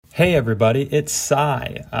Hey everybody, it's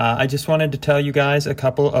Cy. I just wanted to tell you guys a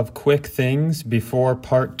couple of quick things before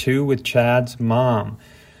part 2 with Chad's mom.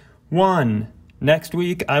 1, next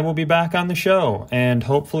week I will be back on the show and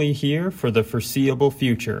hopefully here for the foreseeable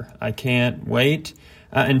future. I can't wait.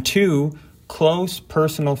 And 2, close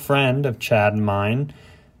personal friend of Chad and mine.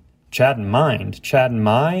 Chad and Mind? Chad and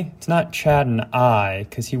My? It's not Chad and I,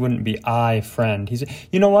 because he wouldn't be I friend.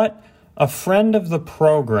 You know what? A friend of the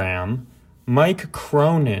program, Mike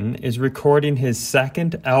Cronin, is recording his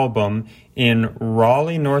second album in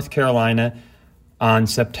Raleigh, North Carolina on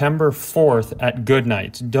September 4th at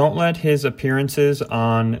Goodnights. Don't let his appearances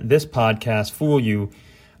on this podcast fool you.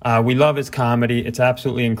 We love his comedy. It's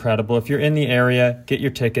absolutely incredible. If you're in the area, get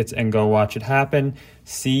your tickets and go watch it happen.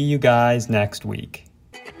 See you guys next week.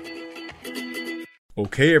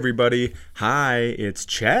 Okay, everybody. Hi, it's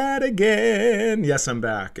Chad again. Yes, I'm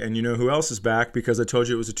back. And you know who else is back? Because I told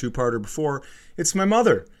you it was a two-parter before. It's my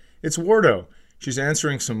mother. It's Wardo. She's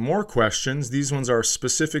answering some more questions. These ones are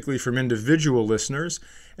specifically from individual listeners.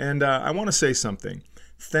 And I want to say something.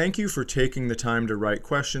 Thank you for taking the time to write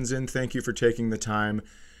questions in. Thank you for taking the time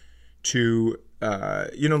to,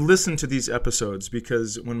 listen to these episodes.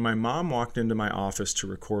 Because when my mom walked into my office to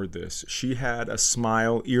record this, she had a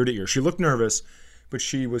smile ear to ear. She looked nervous, but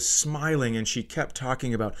she was smiling and she kept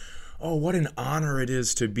talking about, oh, what an honor it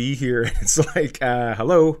is to be here. It's like,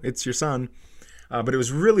 hello, it's your son. But it was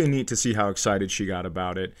really neat to see how excited she got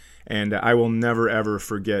about it. And I will never, ever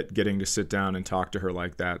forget getting to sit down and talk to her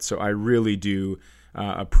like that. So I really do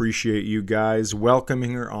appreciate you guys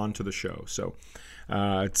welcoming her onto the show. So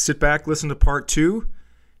sit back, listen to part 2,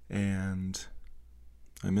 and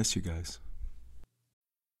I miss you guys.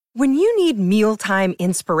 When you need mealtime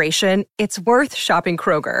inspiration, it's worth shopping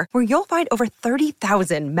Kroger, where you'll find over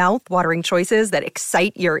 30,000 mouth-watering choices that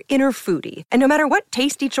excite your inner foodie. And no matter what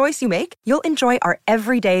tasty choice you make, you'll enjoy our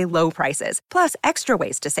everyday low prices, plus extra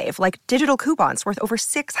ways to save, like digital coupons worth over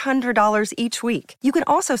 $600 each week. You can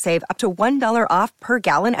also save up to $1 off per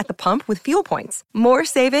gallon at the pump with fuel points. More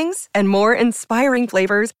savings and more inspiring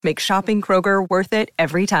flavors make shopping Kroger worth it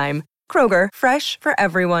every time. Kroger, fresh for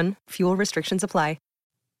everyone. Fuel restrictions apply.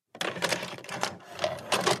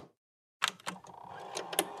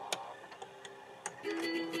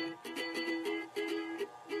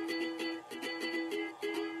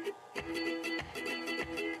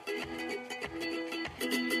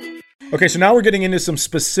 Okay, so now we're getting into some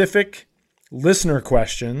specific listener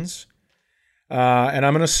questions. And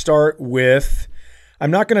I'm going to start with,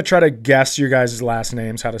 I'm not going to try to guess your guys' last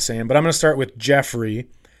names, how to say them, but I'm going to start with Jeffrey.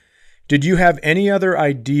 Did you have any other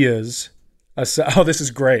ideas? Oh, this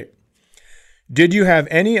is great. Did you have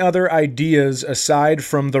any other ideas aside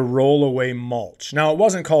from the rollaway mulch? Now, it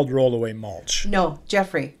wasn't called rollaway mulch. No,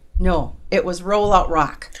 Jeffrey, no. It was Rollout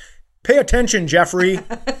Rock. Pay attention, Jeffrey.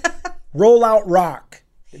 Rollout Rock.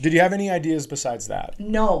 Did you have any ideas besides that?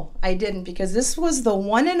 No, I didn't, because this was the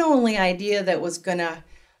one and only idea that was going to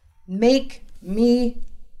make me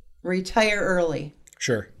retire early.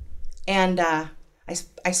 Sure. And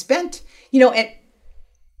I spent,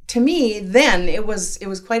 to me, then it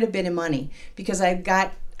was quite a bit of money, because I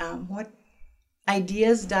got,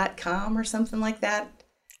 ideas.com or something like that.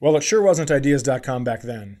 Well, it sure wasn't ideas.com back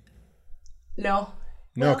then. No.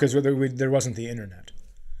 No, because there wasn't the internet.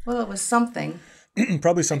 Well, it was something.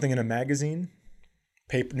 Probably something in a magazine,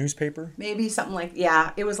 newspaper. Maybe something like,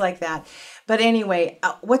 yeah, it was like that. But anyway,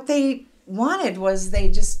 what they wanted was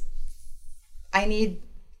I need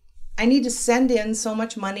to send in so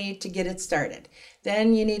much money to get it started.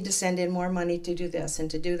 Then you need to send in more money to do this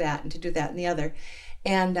and to do that and to do that and the other.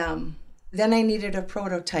 And then I needed a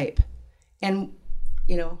prototype. And,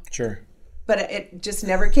 Sure. But it just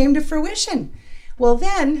never came to fruition. Well,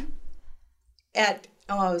 then it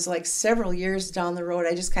was like several years down the road,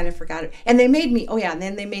 I just kind of forgot it. And they made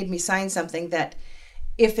me sign something that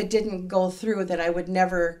if it didn't go through, that I would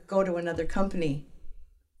never go to another company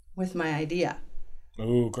with my idea.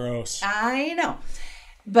 Ooh, gross. I know.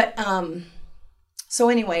 But, so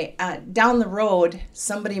anyway, down the road,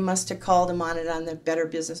 somebody must have called him on it on the Better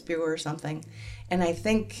Business Bureau or something. And I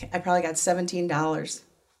think I probably got $17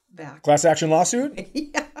 back. Class action lawsuit?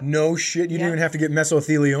 Yeah. No shit. You didn't even have to get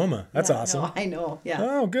mesothelioma. That's awesome. No, I know. Yeah.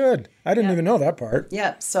 Oh, good. I didn't even know that part.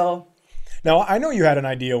 Yeah. So. Now, I know you had an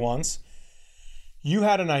idea once. You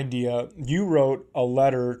had an idea. You wrote a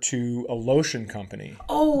letter to a lotion company.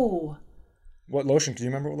 Oh. What lotion? Do you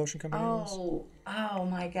remember what lotion company it was? Oh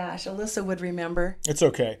my gosh. Alyssa would remember. It's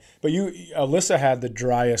okay. But Alyssa had the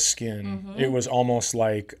driest skin. Mm-hmm. It was almost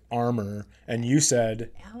like armor. And you said...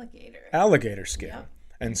 Alligator skin. Yep.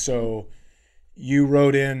 And so you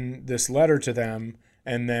wrote in this letter to them,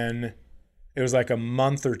 and then it was like a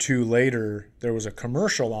month or two later, there was a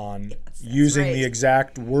commercial on using the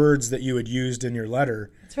exact words that you had used in your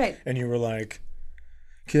letter. That's right. And you were like,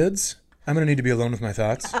 kids, I'm going to need to be alone with my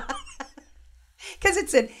thoughts. Because it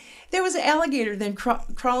said, there was an alligator then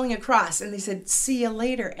crawling across, and they said, see you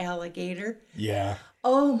later, alligator. Yeah.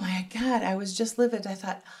 Oh my God, I was just livid. I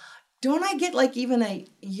thought, don't I get like even a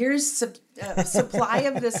year's supply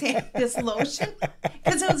of this lotion?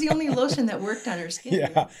 Because it was the only lotion that worked on her skin. Yeah.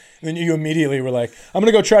 And then you immediately were like, I'm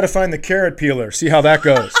going to go try to find the carrot peeler, see how that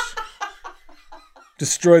goes.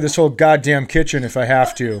 Destroy this whole goddamn kitchen if I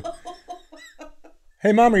have to.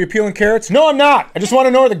 Hey, Mom, are you peeling carrots? No, I'm not. I just want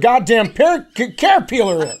to know where the goddamn carrot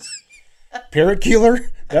peeler is. Parrot keeler?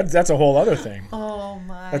 That's a whole other thing. Oh,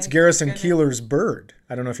 my. That's Garrison Keeler's bird.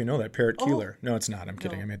 I don't know if you know that. Parrot keeler. No, it's not. I'm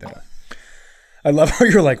kidding. No. I made that up. I love how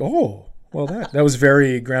you're like, oh, well, that was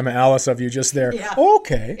very Grandma Alice of you just there. Yeah.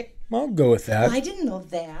 Okay, I'll go with that. Well, I didn't know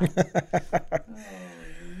that.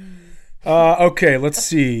 Okay, let's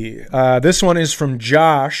see. This one is from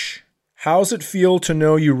Josh. How's it feel to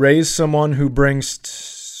know you raised someone who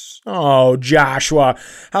brings... Oh, Joshua.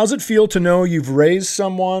 How's it feel to know you've raised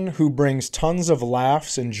someone who brings tons of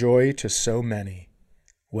laughs and joy to so many?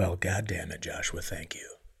 Well, goddamn it, Joshua, thank you.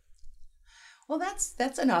 Well,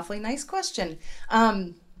 that's an awfully nice question.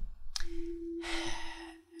 Well,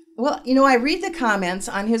 I read the comments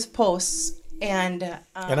on his posts, and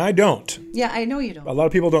I don't. Yeah, I know you don't. A lot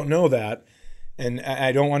of people don't know that, and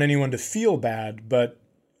I don't want anyone to feel bad, but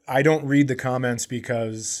I don't read the comments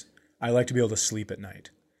because I like to be able to sleep at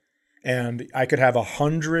night. And I could have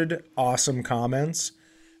 100 awesome comments,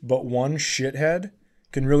 but one shithead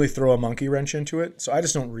can really throw a monkey wrench into it, so I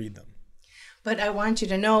just don't read them. But I want you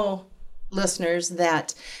to know, listeners,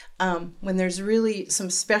 that when there's really some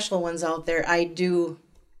special ones out there, I do...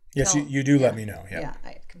 Yes, you do let me know. Yeah,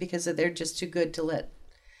 because they're just too good to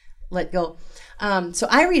let go. So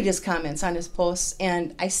I read his comments on his posts,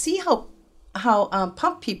 and I see how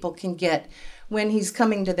pumped people can get when he's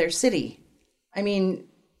coming to their city. I mean,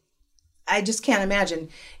 I just can't imagine.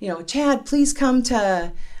 Chad, please come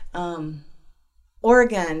to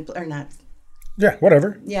Oregon or not. Yeah,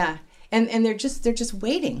 whatever. Yeah, and they're just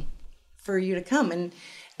waiting for you to come,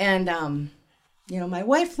 and my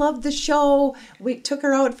wife loved the show. We took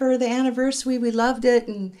her out for the anniversary. We loved it,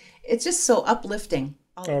 and it's just so uplifting.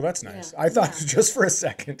 Oh, that's nice. Yeah. I thought just for a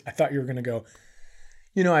second, I thought you were going to go,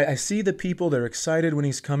 I see the people, they're excited when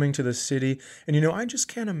he's coming to the city, and I just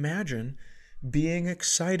can't imagine being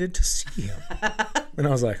excited to see him. And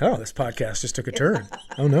I was like, oh, this podcast just took a turn.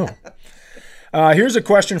 Oh, no. Here's a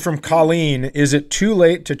question from Colleen. Is it too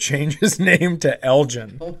late to change his name to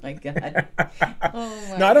Elgin? Oh, my God.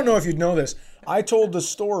 Now, I don't know if you'd know this. I told the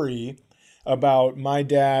story about my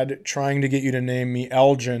dad trying to get you to name me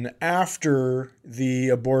Elgin after the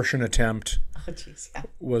abortion attempt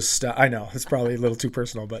was stopped. I know, it's probably a little too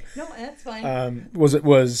personal, but... No, that's fine.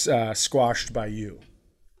 Was squashed by you.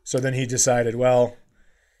 So then he decided, well,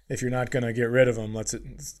 if you're not going to get rid of him,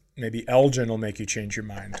 maybe Elgin will make you change your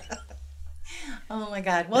mind. Oh, my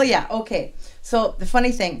God. Well, yeah, okay. So the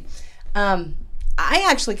funny thing, I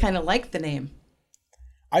actually kind of like the name.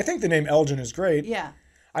 I think the name Elgin is great. Yeah.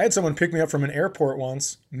 I had someone pick me up from an airport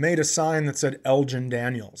once, made a sign that said Elgin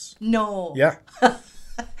Daniels. No. Yeah.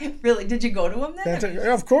 Really? Did you go to him then?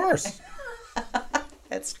 Of course.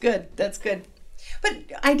 That's good. But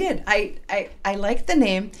I did. I liked the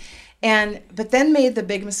name, but then made the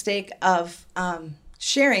big mistake of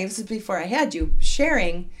sharing. This is before I had you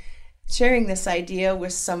sharing this idea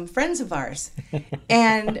with some friends of ours,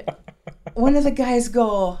 and one of the guys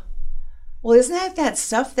go, well, isn't that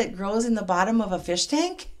stuff that grows in the bottom of a fish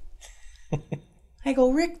tank? I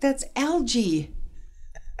go, Rick, that's algae.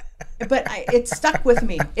 But it stuck with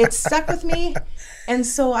me. And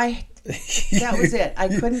so that was it. I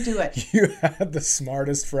couldn't do it. You had the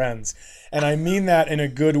smartest friends. And I mean that in a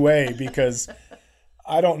good way, because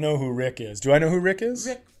I don't know who Rick is. Do I know who Rick is?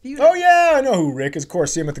 Rick Buter. Oh, yeah, I know who Rick is. Of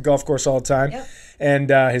course, see him at the golf course all the time. Yep. And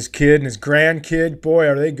his kid and his grandkid, boy,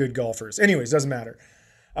 are they good golfers. Anyways, doesn't matter.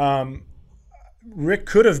 Rick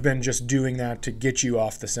could have been just doing that to get you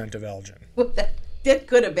off the scent of Elgin. Well, that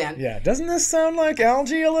could have been. Yeah, doesn't this sound like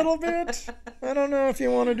algae a little bit? I don't know if you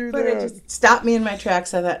want to do but that. But it just stopped me in my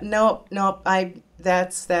tracks. I thought, nope,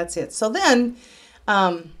 that's it. So then,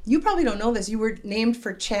 you probably don't know this. You were named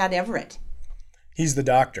for Chad Everett. He's the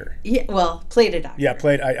doctor. Yeah, well, played a doctor. Yeah,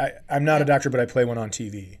 played. I'm not a doctor, but I play one on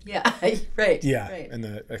TV. Yeah, right. Yeah, right. In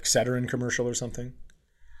the Excedrin commercial or something.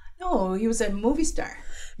 No, he was a movie star.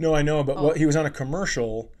 No, I know, but he was on a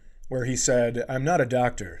commercial where he said, I'm not a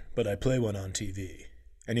doctor, but I play one on TV.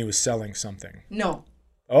 And he was selling something. No.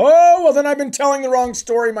 Oh, well, then I've been telling the wrong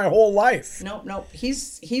story my whole life. Nope.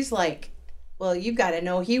 He's like, well, you got to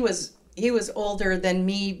know he was older than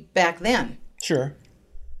me back then. Sure.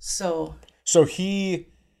 So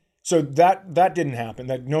that didn't happen.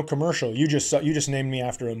 That no commercial. You just named me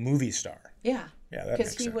after a movie star. yeah, Yeah, that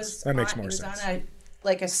makes sense. That makes more sense. He was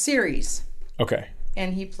on a series, Okay.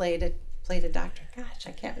 and he played a doctor. Gosh,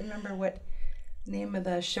 I can't remember what name of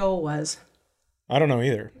the show was. I don't know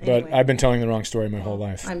either, Anyway. but I've been telling the wrong story my whole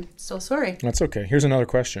life. I'm so sorry. That's okay. Here's another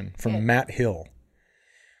question from Okay. Matt Hill.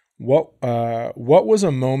 What was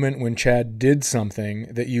a moment when Chad did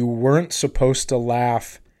something that you weren't supposed to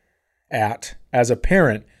laugh at as a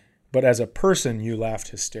parent, but as a person you laughed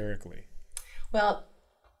hysterically? Well,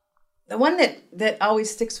 the one that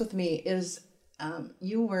always sticks with me is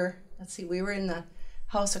we were in the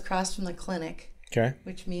house across from the clinic, Okay.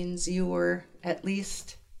 which means you were at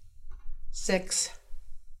least 5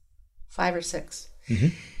 or 6. Mm-hmm.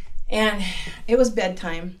 And it was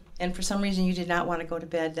bedtime, and for some reason you did not want to go to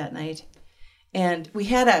bed that night. And we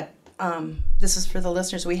had this is for the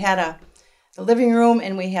listeners, we had the living room,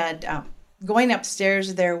 and we had, going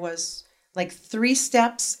upstairs, there was like 3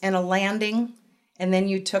 steps and a landing, and then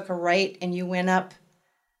you took a right and you went up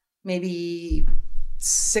maybe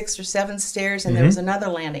 6 or 7 stairs, and there was another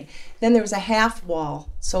landing. Then there was a half wall,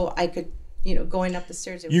 so I could, going up the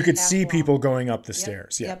stairs. You could see people going up the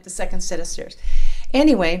stairs. Yeah. Yep, the second set of stairs.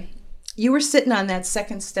 Anyway, you were sitting on that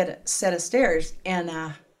second set of stairs, and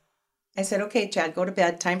I said, okay, Chad, go to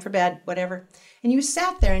bed, time for bed, whatever. And you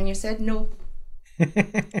sat there and you said, no.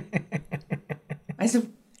 I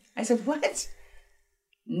said, what?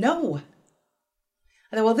 No.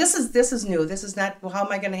 I thought, well, this is new. This is not, well, how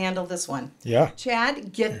am I going to handle this one? Yeah.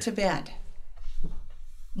 Chad, get to bed.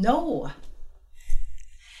 No.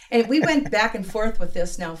 And we went back and forth with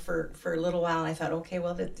this now for a little while. And I thought, okay,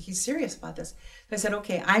 well, he's serious about this. So I said,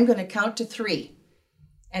 okay, I'm going to count to 3.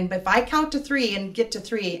 And if I count to 3 and get to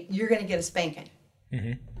 3, you're going to get a spanking.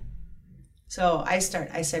 Mm-hmm. So I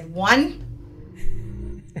said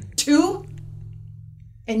 1, 2,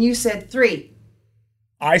 and you said 3.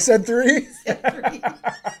 I said 3?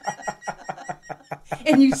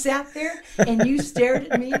 And you sat there and you stared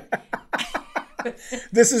at me.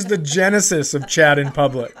 This is the genesis of Chad in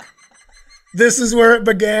public. This is where it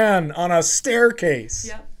began, on a staircase.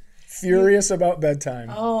 Yep. Furious about bedtime.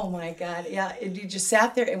 Oh my God. Yeah. And you just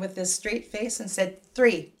sat there and with this straight face and said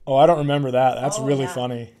 3. Oh, I don't remember that. That's Oh, really yeah.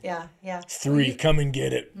 funny. Yeah. 3, come and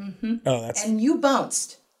get it. Mm-hmm. Oh, that's. And you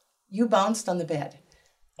bounced. You bounced on the bed.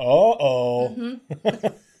 Uh-oh.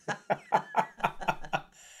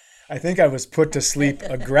 I think I was put to sleep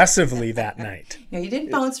aggressively that night. No, you didn't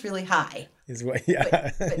bounce really high, Is what?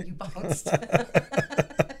 Yeah. but you bounced.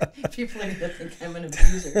 People are going to think I'm an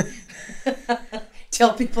abuser.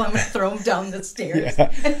 Tell people I'm going to throw them down the stairs.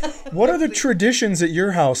 Yeah. What are the traditions at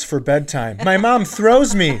your house for bedtime? My mom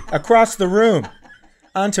throws me across the room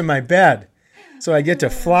onto my bed so I get to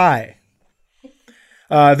fly.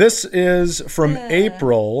 This is from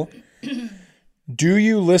April. Do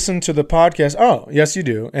you listen to the podcast? Oh, yes, you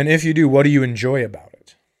do. And if you do, what do you enjoy about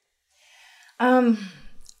it? I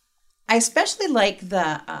especially like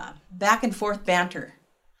the back and forth banter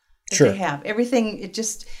that Sure. they have. Everything, it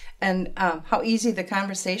just, and how easy the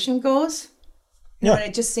conversation goes. Yeah. And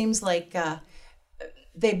it just seems like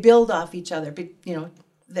they build off each other,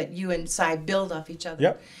 that you and Cy build off each other.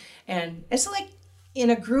 Yep. And it's like in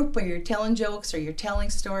a group where you're telling jokes or you're telling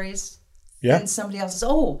stories. Yeah. And somebody else says,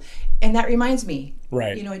 oh, and that reminds me.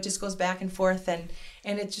 Right. It just goes back and forth, and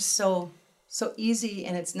it's just so easy,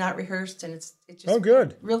 and it's not rehearsed, and it's just Oh,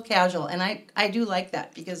 good. real casual. And I do like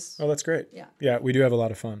that because Oh, that's great. Yeah. Yeah, we do have a lot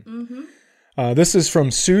of fun. Mm-hmm. This is from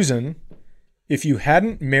Susan. If you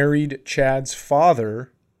hadn't married Chad's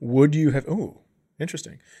father, would you have... Oh,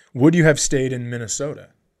 interesting. Would you have stayed in Minnesota?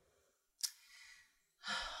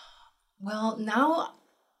 well, now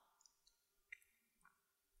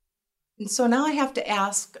I have to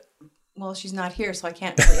ask. Well, she's not here, so I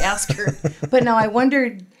can't really ask her. But now I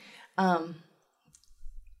wondered.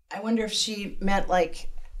 I wonder if she meant like,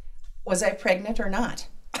 was I pregnant or not?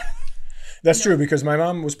 That's true, because my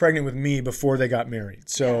mom was pregnant with me before they got married.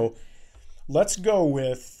 So let's go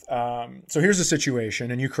with... so here's the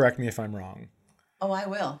situation, and you correct me if I'm wrong. Oh, I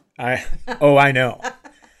will. I know.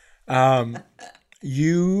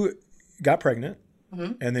 You got pregnant,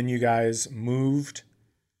 and then you guys moved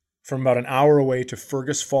from about an hour away to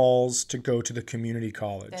Fergus Falls to go to the community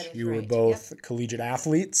college. That is You were right. both collegiate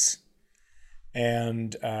athletes,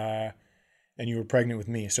 and you were pregnant with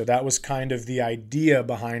me. So that was kind of the idea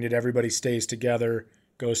behind it. Everybody stays together,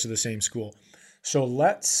 goes to the same school. So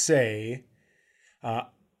let's say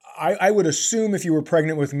I would assume if you were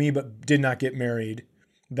pregnant with me but did not get married,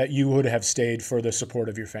 that you would have stayed for the support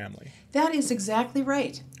of your family. That is exactly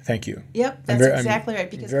right. Thank you. Yep, that's exactly right.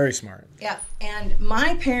 Because very smart. Yeah, and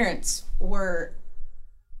my parents were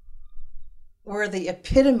the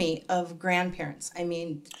epitome of grandparents. I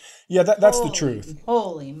mean, yeah, that's the truth.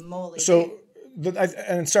 Holy moly! So,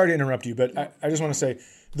 and sorry to interrupt you, but I just want to say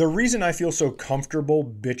the reason I feel so comfortable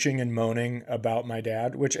bitching and moaning about my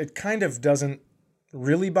dad, which it kind of doesn't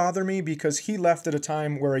really bother me because he left at a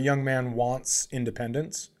time where a young man wants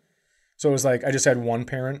independence. So it was like I just had one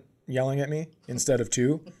parent yelling at me instead of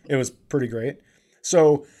two. It was pretty great.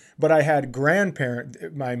 So, but I had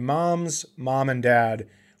my mom's mom and dad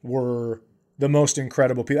were the most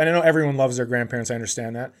incredible people. And I know everyone loves their grandparents. I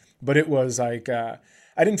understand that. But it was like, I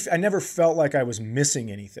never felt like I was missing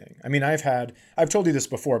anything. I mean, I've told you this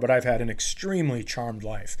before, but I've had an extremely charmed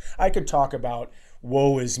life. I could talk about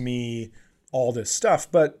woe is me, all this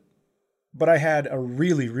stuff, but I had a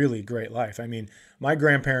really, really great life. I mean, my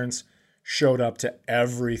grandparents showed up to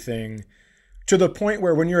everything to the point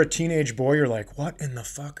where when you're a teenage boy, you're like, what in the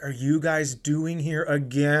fuck are you guys doing here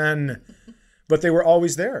again? But they were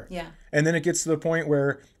always there. Yeah. And then it gets to the point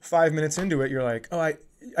where 5 minutes into it, you're like, oh,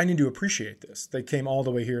 I need to appreciate this. They came all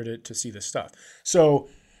the way here to see this stuff. So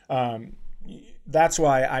that's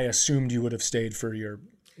why I assumed you would have stayed for your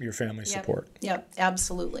family support. Yep,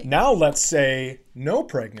 absolutely. Now let's say no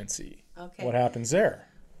pregnancy. Okay. What happens there?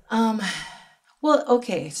 Well,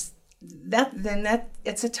 okay. That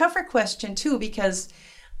it's a tougher question too, because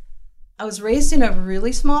I was raised in a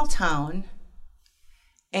really small town,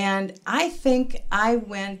 and I think I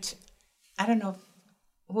don't know if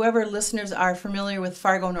whoever listeners are familiar with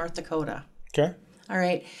Fargo, North Dakota. Okay. All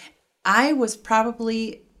right. I was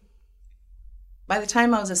probably, by the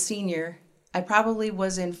time I was a senior, I probably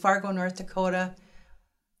was in Fargo, North Dakota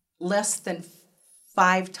less than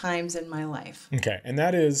 5 times in my life. Okay. And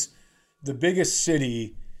that is the biggest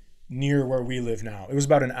city near where we live now. It was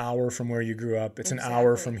about an hour from where you grew up. It's exactly. An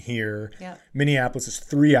hour from here. Yeah. Minneapolis is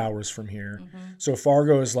 3 hours from here. Mm-hmm. So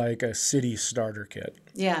Fargo is like a city starter kit.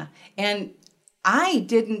 Yeah. And I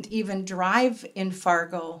didn't even drive in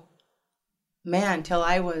Fargo, till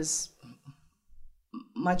I was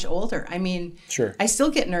much older. I mean, sure. I still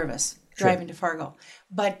get nervous driving to Fargo,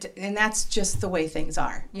 and that's just the way things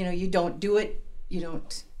are. You know, you don't do it, you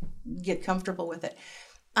don't get comfortable with it.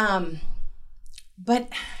 But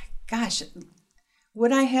gosh,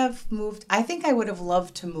 would I have moved? I think I would have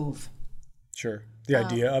loved to move. Sure. The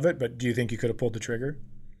idea of it, but do you think you could have pulled the trigger?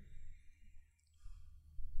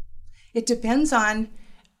 It depends on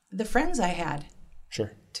the friends I had.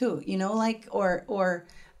 Sure. Too, like, or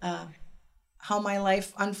how my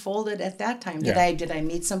life unfolded at that time. Yeah. Did I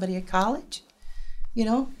meet somebody at college?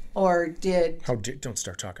 Or did... Don't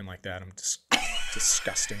start talking like that. I'm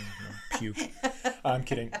disgusting. Puke. I'm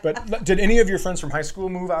kidding. But did any of your friends from high school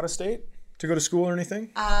move out of state to go to school or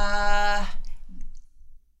anything?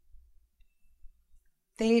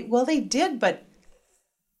 They did, but...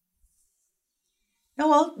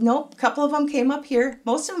 No, a couple of them came up here.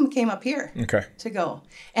 Most of them came up here to go.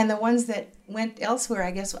 And the ones that went elsewhere, I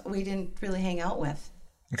guess we didn't really hang out with.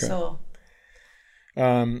 Okay. So,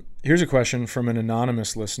 here's a question from an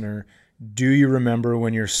anonymous listener. Do you remember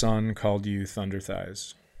when your son called you Thunder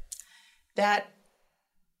Thighs?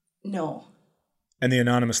 No. And the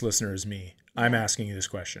anonymous listener is me. I'm asking you this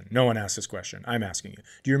question. No one asked this question. I'm asking you.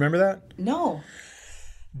 Do you remember that? No.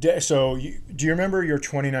 So do you remember your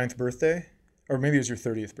 29th birthday? Or maybe it was your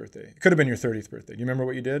 30th birthday. It could have been your 30th birthday. Do you remember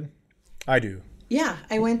what you did? I do. Yeah,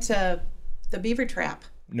 I went to the Beaver Trap.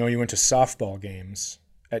 No, you went to softball games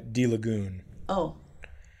at D Lagoon. Oh.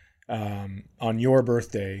 On your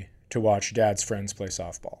birthday to watch Dad's friends play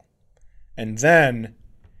softball. And then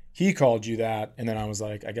he called you that, and then I was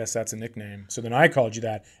like, I guess that's a nickname. So then I called you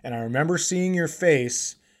that, and I remember seeing your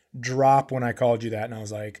face drop when I called you that, and I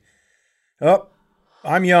was like, oh,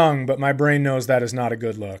 I'm young, but my brain knows that is not a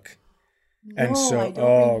good look. No, and so, I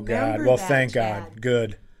don't God. Well, thank Chad. God.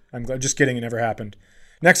 Good. I'm glad. Just kidding. It never happened.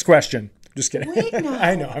 Next question. Just kidding. Wait, no.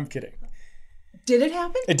 I know. I'm kidding. Did it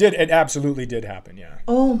happen? It did. It absolutely did happen. Yeah.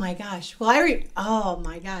 Oh my gosh. Well, oh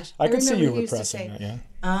my gosh. I could see you repressing that. Yeah.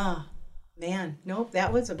 Ah, man. Nope.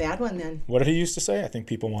 That was a bad one then. What did he used to say? I think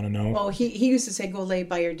people want to know. Oh, he used to say, "Go lay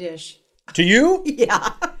by your dish." To you? Yeah.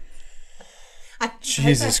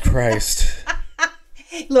 Jesus Christ.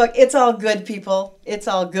 Look, it's all good, people. It's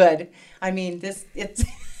all good. I mean, this.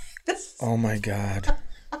 Oh my God.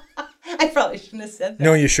 I probably shouldn't have said that.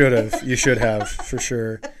 No, you should have. You should have, for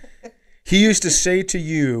sure. He used to say to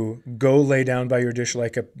you, go lay down by your dish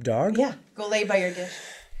like a dog? Yeah, go lay by your dish.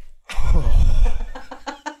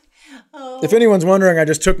 If anyone's wondering, I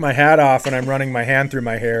just took my hat off and I'm running my hand through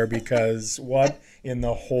my hair because what in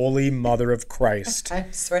the holy mother of Christ?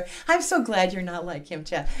 I'm sorry. I'm so glad you're not like him,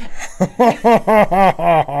 Chad.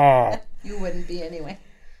 You wouldn't be anyway.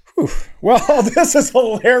 Well, this is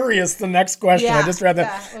hilarious. The next question. I just read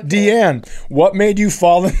that. Yeah, okay. Deanne, what made you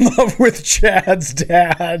fall in love with Chad's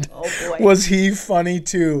dad? Oh, boy. Was he funny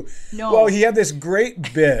too? No. Well, he had this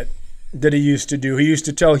great bit that he used to do. He used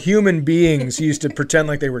to tell human beings, he used to pretend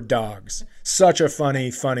like they were dogs. Such a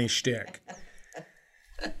funny shtick.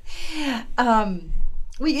 Well,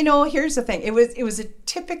 here's the thing. It was a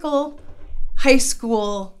typical high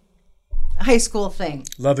school thing.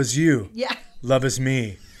 Love is you. Yeah. Love is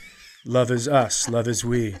me. Love is us. Love is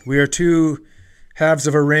we. We are two halves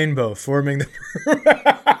of a rainbow forming the...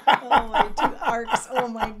 Oh, my two arcs. Oh,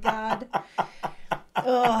 my God.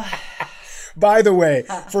 Oh. By the way,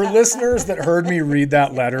 for listeners that heard me read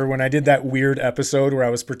that letter when I did that weird episode where I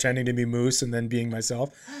was pretending to be Moose and then being myself,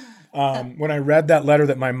 when I read that letter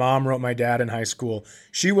that my mom wrote my dad in high school,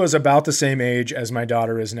 she was about the same age as my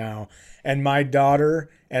daughter is now. And my daughter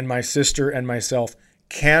and my sister and myself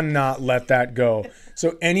cannot let that go.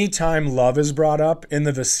 So anytime love is brought up in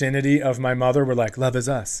the vicinity of my mother, we're like, love is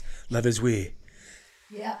us. Love is we.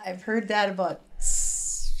 Yeah, I've heard that about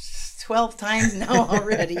 12 times now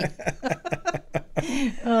already.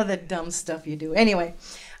 Oh, the dumb stuff you do. Anyway,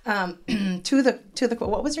 to the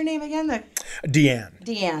what was her name again?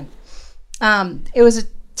 Deanne. It was a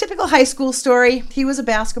typical high school story. He was a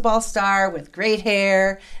basketball star with great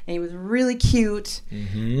hair, and he was really cute.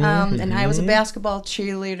 And I was a basketball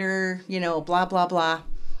cheerleader. Blah blah blah.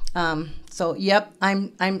 So yep,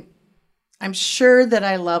 I'm sure that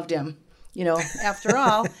I loved him. After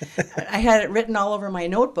all, I had it written all over my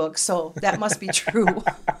notebook, so that must be true.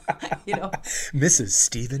 Mrs.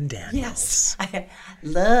 Stephen Daniels. Yes,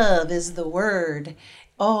 love is the word.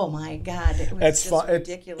 Oh my God, it was just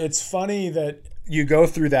ridiculous. It's funny that you go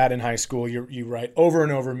through that in high school. You write over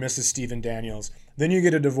and over Mrs. Stephen Daniels. Then you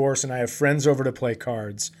get a divorce, and I have friends over to play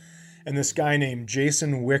cards. And this guy named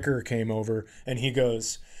Jason Wicker came over, and he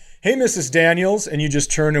goes, "Hey, Mrs. Daniels," and you just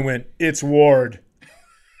turned and went, "It's Ward."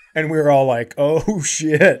 And we were all like, oh,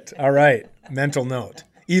 shit. All right. Mental note.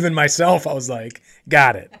 Even myself, I was like,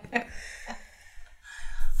 got it.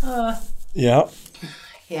 Yeah.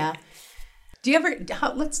 Yeah. Do you ever,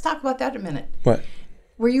 let's talk about that a minute. What?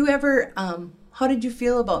 Were you ever, how did you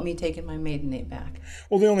feel about me taking my maiden name back?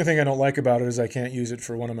 Well, the only thing I don't like about it is I can't use it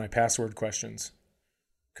for one of my password questions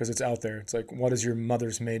because it's out there. It's like, what is your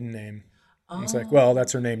mother's maiden name? And it's like, well,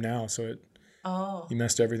 that's her name now, so it... Oh. You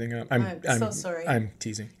messed everything up. I'm so sorry. I'm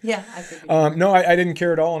teasing. Yeah, I figured. No, I didn't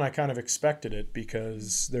care at all, and I kind of expected it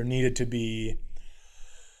because there needed to be...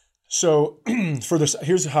 So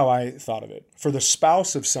here's how I thought of it. For the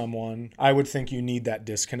spouse of someone, I would think you need that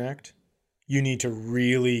disconnect. You need to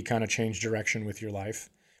really kind of change direction with your life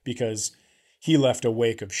because he left a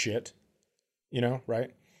wake of shit,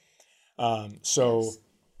 right? Yes.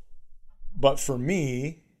 But for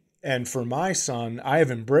me and for my son, I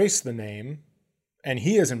have embraced the name. And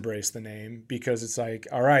he has embraced the name because it's like,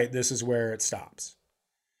 all right, this is where it stops.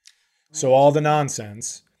 Right. So all the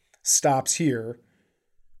nonsense stops here.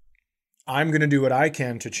 I'm going to do what I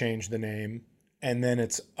can to change the name. And then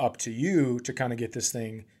it's up to you to kind of get this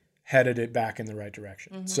thing headed it back in the right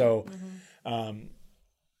direction. Mm-hmm,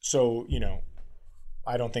 So,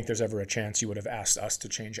 I don't think there's ever a chance you would have asked us to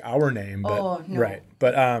change our name. But, oh, no. Right.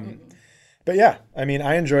 But yeah, I mean,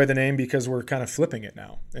 I enjoy the name because we're kind of flipping it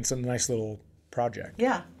now. It's a nice little project.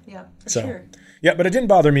 Yeah, for sure. Yeah, but it didn't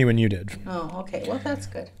bother me when you did. Oh, okay. Well, that's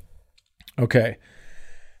good. Okay.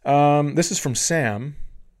 This is from Sam.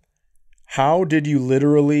 How did you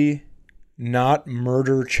literally not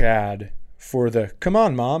murder Chad for the "come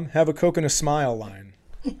on, Mom, have a Coke and a smile" line?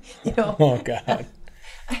 Oh God.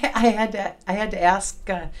 I had to ask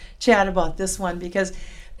Chad about this one because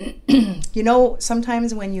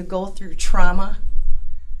sometimes when you go through trauma,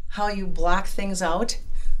 how you block things out.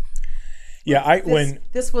 Yeah,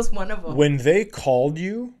 this was one of them. When they called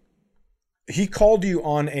you, he called you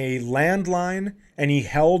on a landline and he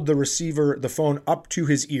held the phone up to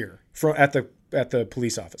his ear at the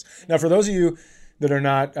police office. Now, for those of you that are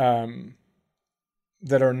not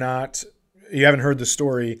you haven't heard the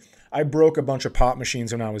story, I broke a bunch of pop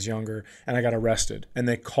machines when I was younger and I got arrested. And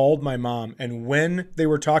they called my mom, and when they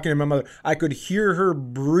were talking to my mother, I could hear her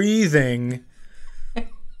breathing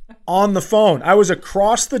on the phone. I was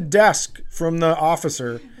across the desk from the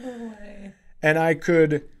officer, and I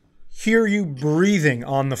could hear you breathing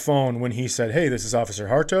on the phone when he said, "Hey, this is Officer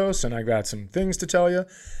Hartos, and I got some things to tell you."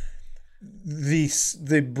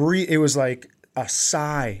 It was like a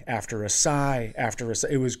sigh after a sigh after a sigh.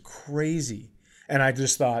 It was crazy. And I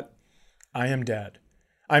just thought, I am dead.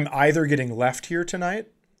 I'm either getting left here tonight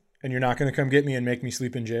and you're not going to come get me and make me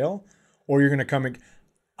sleep in jail, or you're going to come and...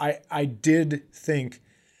 I did think,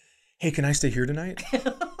 hey, can I stay here tonight?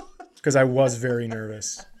 Because I was very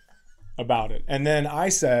nervous about it. And then I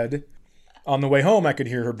said, on the way home, I could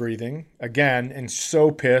hear her breathing again and so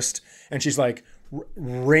pissed. And she's like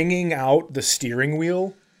wringing out the steering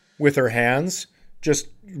wheel with her hands, just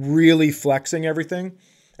really flexing everything.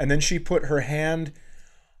 And then she put her hand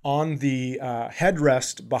on the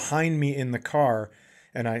headrest behind me in the car.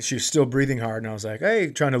 And she was still breathing hard. And I was like,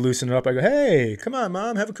 hey, trying to loosen it up. I go, hey, come on,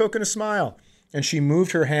 Mom, have a Coke and a smile. And she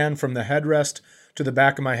moved her hand from the headrest to the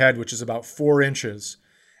back of my head, which is about 4 inches.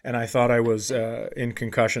 And I thought I was in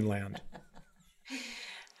concussion land.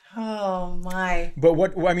 Oh my! But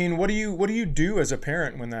what do you do as a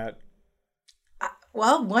parent when that?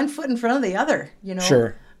 Well, one foot in front of the other, you know.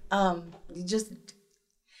 Sure. You just,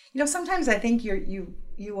 sometimes I think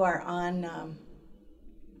you are on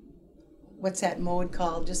what's that mode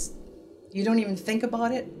called? Just you don't even think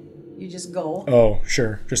about it. You just go. Oh,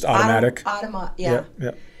 sure. Just automatic. Yeah.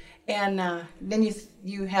 Yeah. And then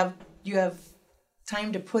you have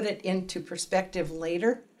time to put it into perspective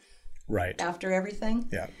later. Right. After everything.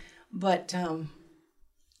 Yeah. But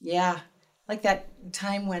yeah, like that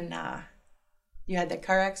time when you had that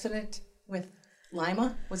car accident with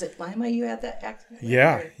Lima. Was it Lima you had that accident with?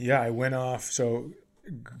 Yeah. I went off. So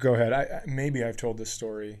go ahead. Maybe I've told this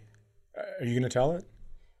story. Are you going to tell it?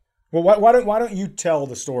 Well, why don't you tell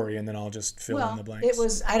the story and then I'll just fill in the blanks. It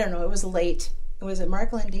was, I don't know, it was late. Was it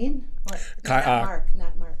Mark Lundeen? What?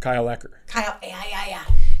 Not Mark. Kyle Ecker. Yeah.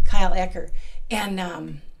 Kyle Ecker.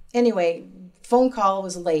 And anyway, phone call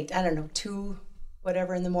was late. I don't know, 2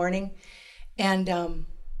 whatever in the morning. And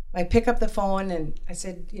I pick up the phone and I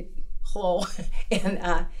said, hello.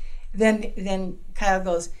 And then Kyle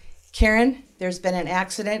goes, Karen, there's been an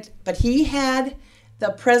accident. But he had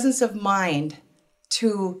the presence of mind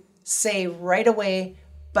to say right away,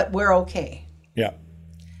 but we're okay. Yeah.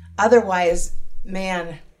 Otherwise,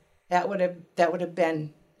 man, that would have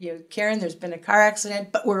been, Karen, there's been a car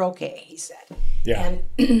accident, but we're okay, he said. Yeah.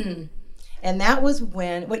 And that was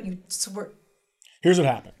when Here's what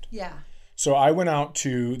happened. Yeah. So I went out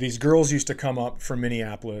to, these girls used to come up from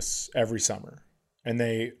Minneapolis every summer.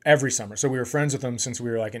 Every summer. So we were friends with them since we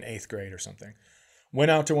were like in 8th grade or something. Went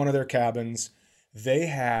out to one of their cabins. They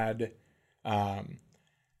had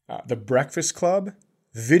the Breakfast Club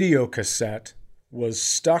video cassette was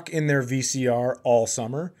stuck in their VCR all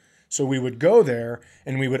summer. So we would go there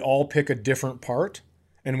and we would all pick a different part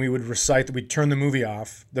and we would recite, we'd turn the movie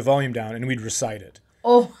off, the volume down, and we'd recite it.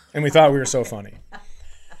 Oh. And we thought we were so funny.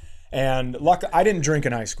 And I didn't drink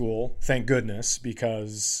in high school, thank goodness,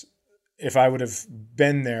 because if I would have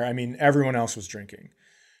been there, everyone else was drinking.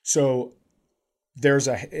 So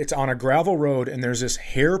it's on a gravel road and there's this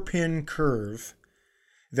hairpin curve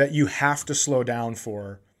that you have to slow down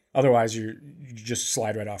for. Otherwise, you just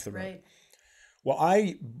slide right off the road. Right. Well,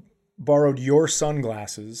 I borrowed your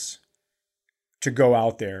sunglasses to go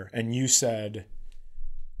out there, and you said,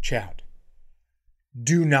 Chad,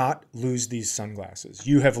 do not lose these sunglasses.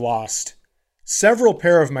 You have lost several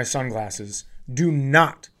pair of my sunglasses. Do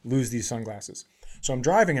not lose these sunglasses. So I'm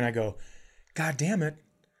driving, and I go, God damn it,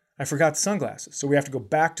 I forgot the sunglasses. So we have to go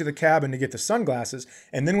back to the cabin to get the sunglasses.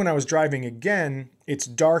 And then when I was driving again, it's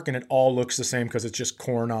dark and it all looks the same because it's just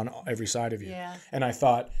corn on every side of you. Yeah. And I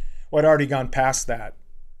thought, well, I'd already gone past that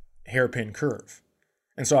hairpin curve.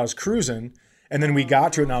 And so I was cruising and then we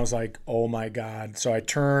got to it and I was like, oh my God. So I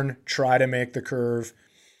turn, try to make the curve.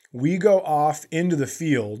 We go off into the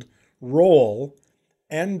field, roll,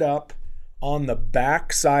 end up on the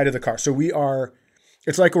back side of the car. So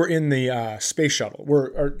it's like we're in the space shuttle.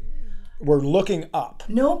 We're looking up.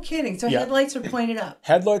 No kidding. So headlights are pointed up.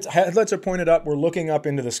 Headlights are pointed up. We're looking up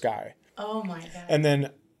into the sky. Oh my God. And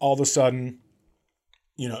then all of a sudden,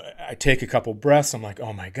 I take a couple breaths. I'm like,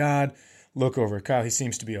 oh my God, look over at Kyle. He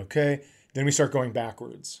seems to be okay. Then we start going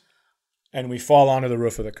backwards and we fall onto the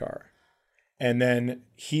roof of the car. And then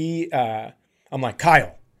I'm like,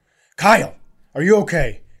 Kyle, are you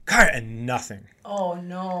okay? Kyle, and nothing. Oh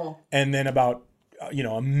no. And then about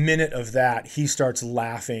a minute of that, he starts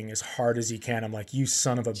laughing as hard as he can. I'm like, you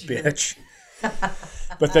son of a bitch.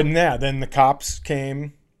 But then the cops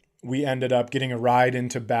came. We ended up getting a ride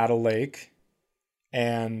into Battle Lake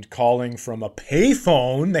and calling from a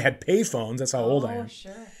payphone. They had payphones. That's how old I am.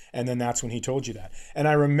 Sure. And then that's when he told you that. And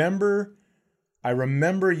I remember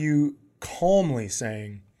you calmly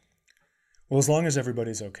saying, well, as long as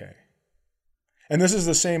everybody's okay. And this is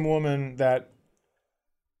the same woman that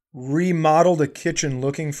remodeled a kitchen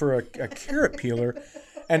looking for a carrot peeler.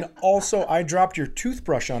 And also, I dropped your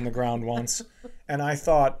toothbrush on the ground once, and I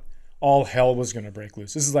thought all hell was going to break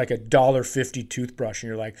loose. This is like a $1.50 toothbrush, and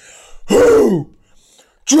you're like, who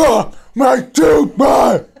dropped my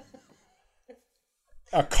toothbrush?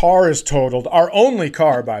 A car is totaled. Our only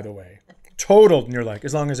car, by the way. Totaled. And you're like,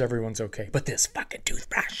 as long as everyone's okay. But this fucking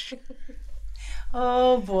toothbrush.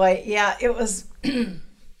 Oh, boy. Yeah, it was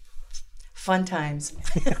fun times.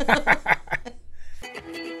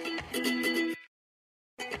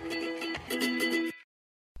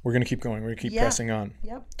 We're going to keep going. We're going to keep pressing on.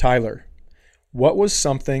 Yep. Tyler, what was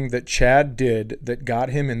something that Chad did that got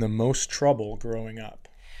him in the most trouble growing up?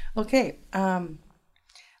 Okay.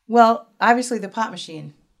 Well, obviously the pot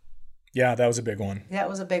machine. Yeah, that was a big one. That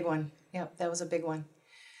was a big one. Yep, that was a big one.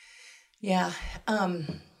 Yeah.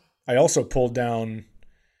 I also pulled down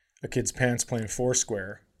a kid's pants playing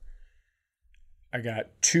Foursquare. I got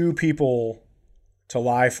 2 people to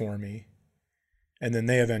lie for me, and then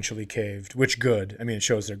they eventually caved, which good. I mean, it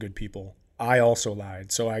shows they're good people. I also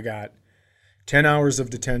lied. So I got 10 hours of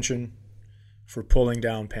detention for pulling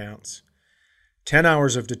down pants, 10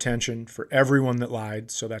 hours of detention for everyone that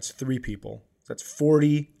lied. So that's 3 people. That's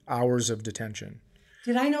 40 hours of detention.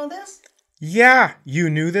 Did I know this? Yeah, you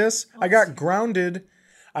knew this. I got grounded.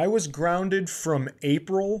 I was grounded from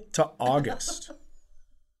April to August.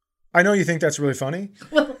 I know you think that's really funny.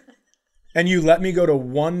 And you let me go to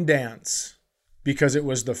one dance because it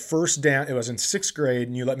was the first dance. It was in 6th grade,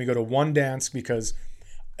 and you let me go to one dance because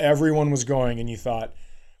everyone was going, and you thought,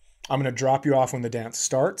 I'm going to drop you off when the dance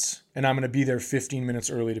starts, and I'm going to be there 15 minutes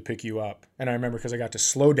early to pick you up. And I remember because I got to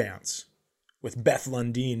slow dance with Beth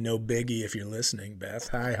Lundeen, no biggie if you're listening, Beth.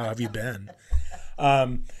 Hi, how have you been?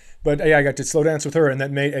 But yeah, I got to slow dance with her, and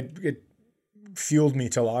that made it fueled me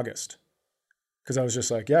till August. Because I was just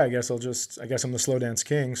like, yeah, I guess I'm the slow dance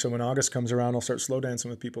king. So when August comes around, I'll start slow dancing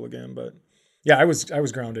with people again. But yeah, I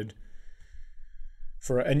was grounded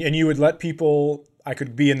and you would let people, I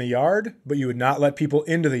could be in the yard, but you would not let people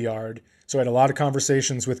into the yard. So I had a lot of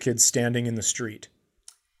conversations with kids standing in the street.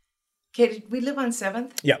 Okay, did we live on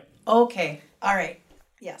 7th? Yep. Okay, all right.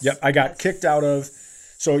 Yes. Yep, I got kicked out of,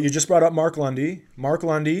 so you just brought up Mark Lundy. Mark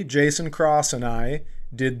Lundy, Jason Cross, and I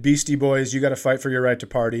did Beastie Boys, You Gotta Fight for Your Right to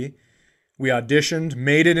Party. We auditioned,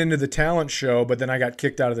 made it into the talent show, but then I got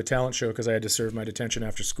kicked out of the talent show because I had to serve my detention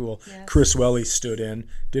after school. Yes. Chris Welly stood in,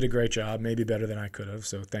 did a great job, maybe better than I could have,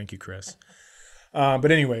 so thank you, Chris.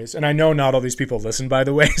 But anyways, and I know not all these people listen, by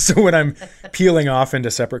the way, so when I'm peeling off into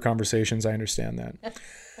separate conversations, I understand that.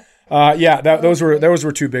 Those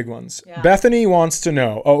were 2 big ones. Yeah. Bethany wants to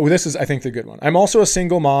know, this is, I think, the good one. I'm also a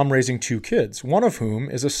single mom raising 2 kids, one of whom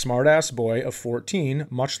is a smart-ass boy of 14,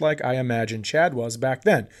 much like I imagine Chad was back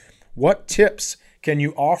then. What tips can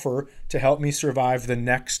you offer to help me survive the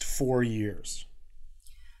next 4 years?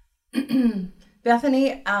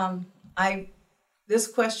 Bethany, this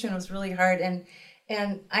question was really hard, and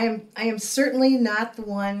I am certainly not the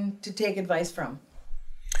one to take advice from.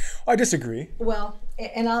 I disagree. Well,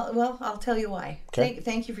 and I'll tell you why. Okay.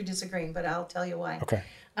 Thank you for disagreeing, but I'll tell you why. Okay.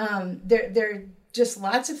 There are just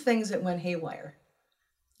lots of things that went haywire.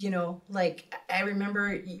 You know, like I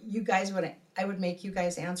remember you guys I would make you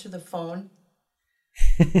guys answer the phone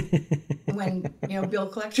when, bill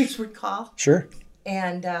collectors would call. Sure.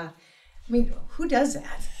 And, who does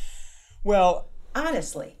that? Well,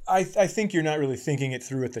 honestly, I think you're not really thinking it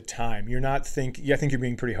through at the time. I think you're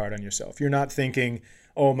being pretty hard on yourself. You're not thinking,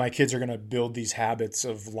 oh, my kids are going to build these habits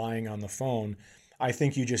of lying on the phone. I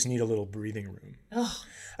think you just need a little breathing room. Oh.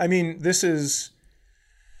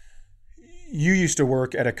 You used to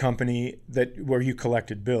work at a company where you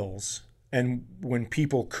collected bills. And when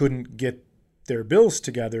people couldn't get their bills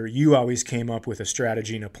together, you always came up with a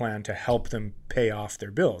strategy and a plan to help them pay off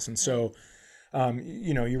their bills. And so,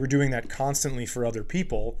 you were doing that constantly for other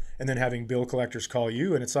people and then having bill collectors call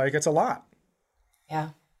you. And it's a lot. Yeah.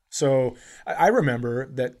 So I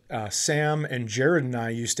remember that Sam and Jared and I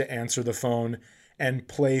used to answer the phone and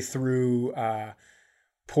play through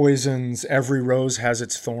Poison's Every Rose Has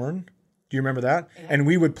Its Thorn. Do you remember that? Yeah. And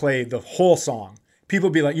we would play the whole song. People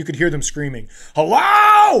would be like, you could hear them screaming,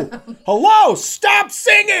 hello, hello, stop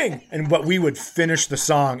singing. But we would finish the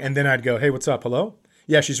song and then I'd go, hey, what's up? Hello?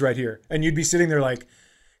 Yeah, she's right here. And you'd be sitting there like,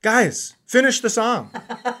 guys, finish the song.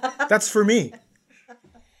 That's for me.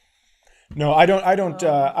 No, I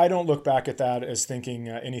don't look back at that as thinking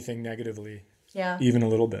anything negatively. Yeah. Even a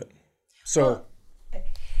little bit. So.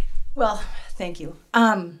 Well, thank you.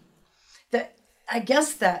 I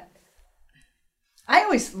guess that I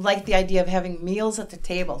always liked the idea of having meals at the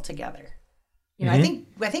table together. I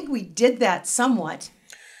think we did that somewhat.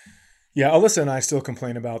 Yeah, Alyssa and I still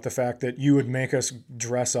complain about the fact that you would make us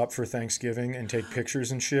dress up for Thanksgiving and take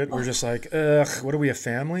pictures and shit. We're just like, ugh, what are we, a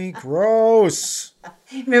family? Gross.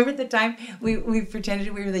 Remember the time we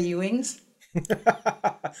pretended we were the Ewings?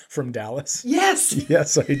 From Dallas? Yes.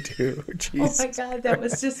 Yes, I do. Jeez. Oh my God, that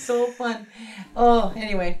was just so fun. Oh,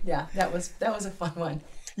 anyway, yeah, that was a fun one.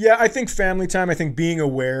 Yeah, I think family time, I think being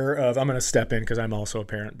aware of, I'm going to step in because I'm also a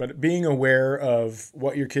parent, but being aware of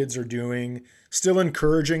what your kids are doing, still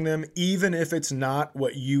encouraging them, even if it's not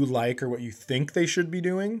what you like or what you think they should be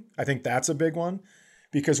doing. I think that's a big one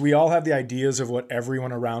because we all have the ideas of what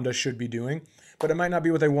everyone around us should be doing, but it might not be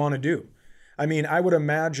what they want to do. I mean, I would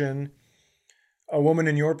imagine a woman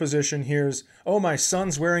in your position hears, oh, my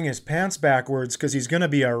son's wearing his pants backwards because he's going to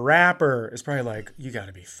be a rapper. It's probably like, you got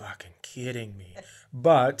to be fucking kidding me.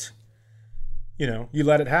 But, you know, you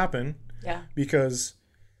let it happen. Yeah. Because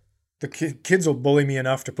the kids will bully me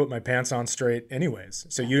enough to put my pants on straight anyways.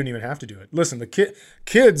 So you don't even have to do it. Listen, the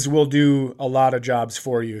kids will do a lot of jobs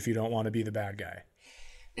for you if you don't want to be the bad guy.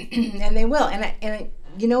 And they will. And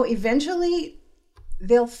you know, eventually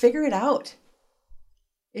they'll figure it out.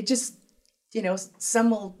 It just, you know,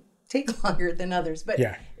 some will take longer than others, but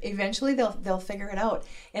yeah. Eventually they'll figure it out.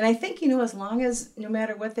 And I think, you know, as long as no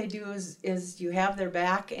matter what they do is you have their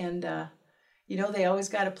back and, you know, they always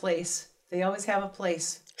got a place. They always have a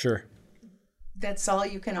place. Sure. That's all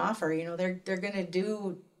you can offer. You know, they're going to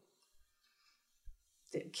do.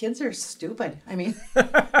 Kids are stupid. I mean,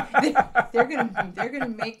 they're gonna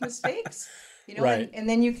make mistakes. You know, right. and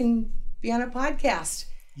then you can be on a podcast.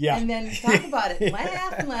 Yeah. And then talk about it,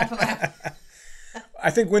 laugh and laugh and laugh. I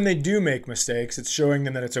think when they do make mistakes, it's showing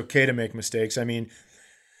them that it's okay to make mistakes. I mean,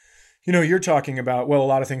 you know, you're talking about, well, a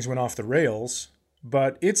lot of things went off the rails,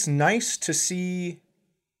 but it's nice to see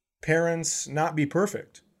parents not be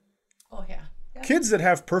perfect. Oh, yeah. Kids that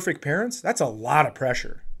have perfect parents, that's a lot of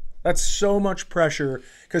pressure. That's so much pressure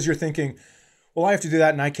because you're thinking, well, I have to do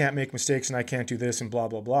that and I can't make mistakes and I can't do this and blah,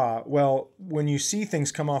 blah, blah. Well, when you see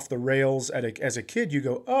things come off the rails as a kid, you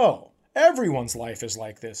go, oh, everyone's life is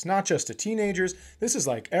like this, not just a teenager's. This is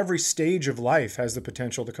like every stage of life has the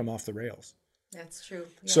potential to come off the rails. That's true.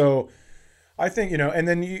 Yeah. So I think, you know, and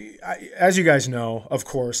then as you guys know, of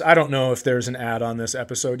course, I don't know if there's an ad on this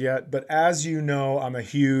episode yet, but as you know, I'm a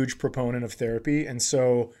huge proponent of therapy. And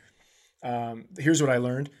so here's what I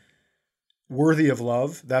learned. Worthy of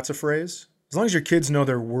love, that's a phrase. As long as your kids know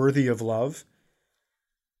they're worthy of love,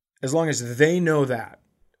 as long as they know that,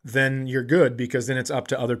 then you're good because then it's up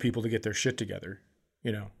to other people to get their shit together,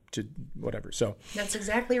 you know, to whatever. So that's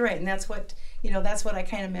exactly right. And that's what, you know, that's what I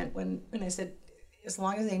kind of meant when I said, as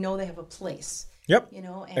long as they know they have a place. Yep. You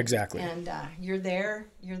know, and, exactly. And you're there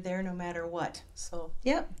no matter what. So,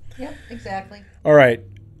 yep, exactly. All right.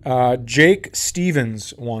 Jake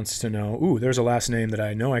Stevens wants to know, ooh, there's a last name that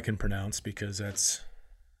I know I can pronounce because that's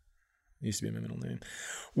used to be my middle name.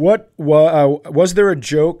 What was there a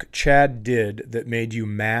joke Chad did that made you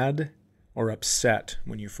mad or upset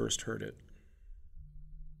when you first heard it?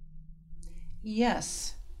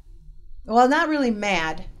 Yes. Well, not really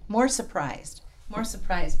mad, more surprised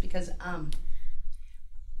because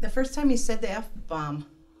the first time he said the F-bomb.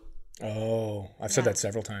 Oh, I've said that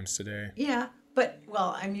several times today. Yeah, but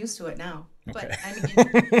well, I'm used to it now. Okay. But I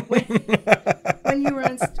mean,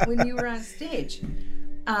 when you were on stage,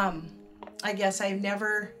 I guess I've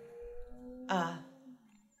never, I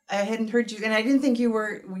hadn't heard you, and I didn't think you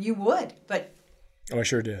would, but. Oh, I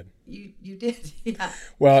sure did. You did, yeah.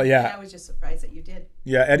 Well, yeah. And I was just surprised that you did.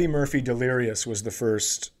 Yeah, Eddie Murphy Delirious was the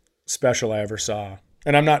first special I ever saw.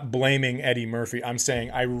 And I'm not blaming Eddie Murphy. I'm saying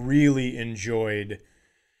I really enjoyed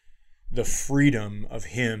the freedom of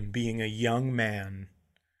him being a young man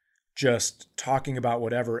just talking about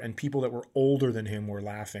whatever, and people that were older than him were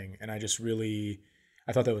laughing. And I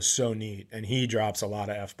thought that was so neat. And he drops a lot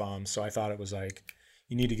of F-bombs, so I thought it was like,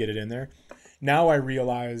 you need to get it in there. Now I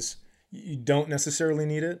realize you don't necessarily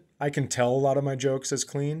need it. I can tell a lot of my jokes as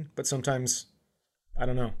clean, but sometimes, I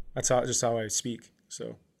don't know. That's just how I speak.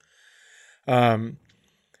 So, all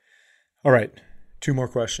right. 2 more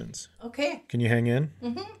questions. Okay. Can you hang in?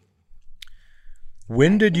 Mm-hmm.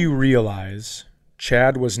 When did you realize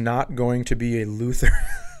Chad was not going to be a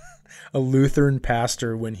Lutheran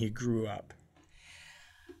pastor when he grew up?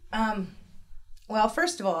 Well,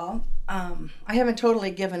 first of all, I haven't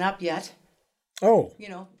totally given up yet. Oh. You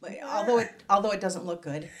know, although it doesn't look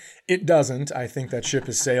good. It doesn't. I think that ship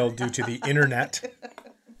has sailed due to the internet.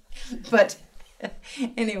 But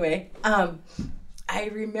anyway, I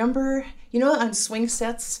remember, you know, on swing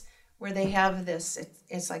sets where they have this,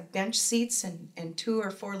 it's like bench seats and 2 or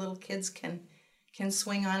 4 little kids can can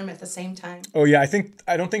swing on them at the same time. Oh yeah,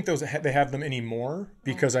 I don't think they have them anymore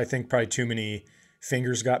because I think probably too many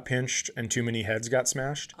fingers got pinched and too many heads got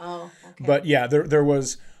smashed. Oh, okay. But yeah, there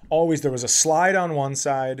was a slide on one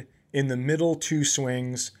side, in the middle 2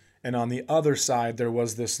 swings, and on the other side there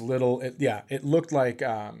was this little. It looked like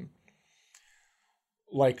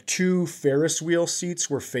 2 Ferris wheel seats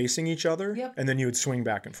were facing each other, Yep. and then you would swing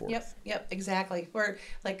back and forth. Yep, exactly. Or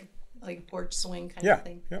like porch swing kind Yeah, of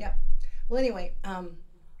thing. yep. Yep. Well, anyway,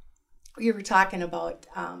 we were talking about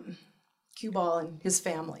cue ball and his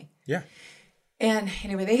family. Yeah. And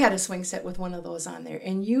anyway, they had a swing set with one of those on there,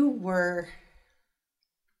 and you were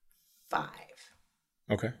 5.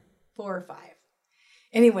 Okay. 4 or 5.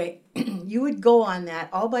 Anyway, you would go on that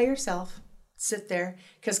all by yourself, sit there,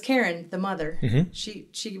 because Karen, the mother,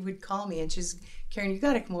 she would call me and she's, Karen, you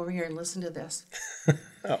got to come over here and listen to this.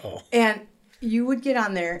 Uh-oh. And you would get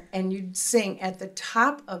on there and you'd sing at the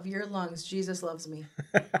top of your lungs, Jesus Loves Me.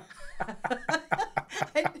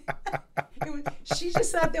 She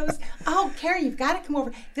just thought that was, oh, Karen, you've got to come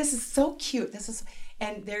over. This is so cute.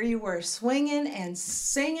 And there you were swinging and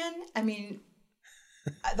singing. I mean,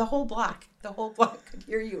 the whole block could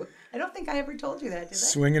hear you. I don't think I ever told you that, did I?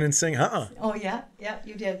 Swinging and singing. Oh yeah,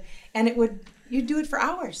 you did. And you'd do it for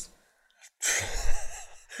hours.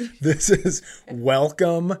 This is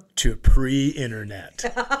welcome to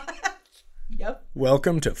pre-internet. Yep.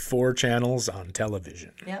 Welcome to 4 channels on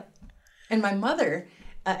television. Yep. And my mother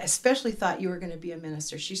especially thought you were going to be a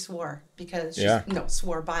minister. She swore because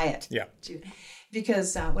swore by it. Yeah.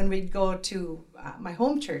 Because when we'd go to my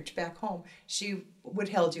home church back home, she would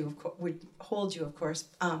hold you, of course,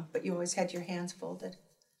 but you always had your hands folded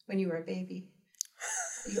when you were a baby.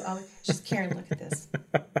 You always just, Karen, look at this.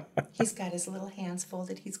 He's got his little hands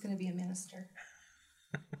folded. He's going to be a minister.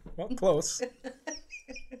 Well, close.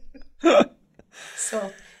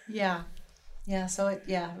 So yeah. So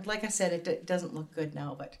like I said, it doesn't look good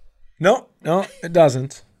now, but No, it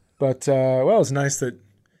doesn't. But well, it's nice that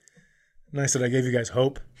I gave you guys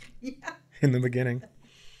hope in the beginning.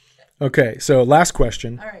 Okay, so last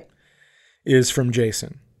question all right. is from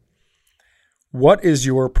Jason. What is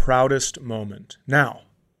your proudest moment? Now,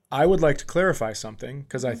 I would like to clarify something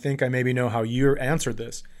because I think I maybe know how you answered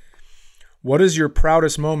this. What is your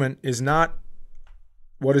proudest moment is not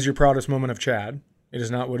what is your proudest moment of Chad. It is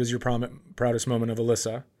not what is your proudest moment of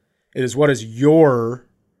Alyssa. It is what is your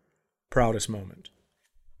proudest moment.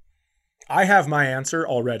 I have my answer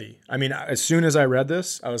already. I mean, as soon as I read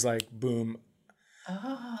this, I was like, boom.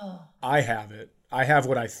 Oh. I have it. I have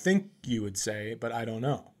what I think you would say, but I don't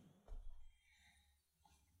know.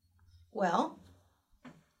 Well,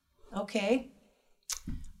 okay.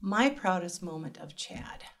 My proudest moment of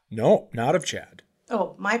Chad. No, not of Chad.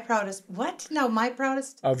 Oh, my proudest. What? No, my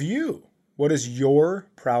proudest. Of you. What is your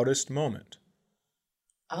proudest moment?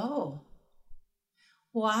 Oh.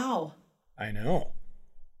 Wow. I know.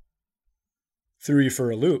 Threw you for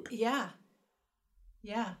a loop. Yeah.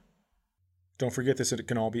 Don't forget this, it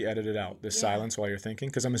can all be edited out, this silence while you're thinking,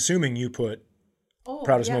 because I'm assuming you put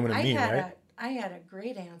proudest moment of me, right? I had a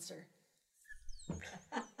great answer.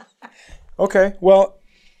 Okay, well,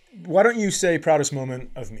 why don't you say proudest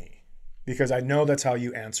moment of me? Because I know that's how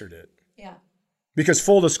you answered it. Yeah. Because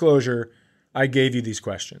full disclosure, I gave you these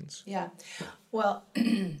questions. Yeah. Well,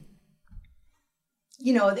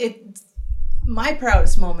 my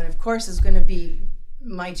proudest moment, of course, is going to be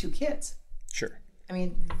my 2 kids. Sure. I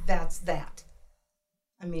mean, that's that.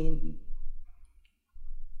 I mean,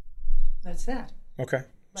 that's that. Okay.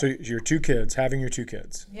 So your 2 kids, having your 2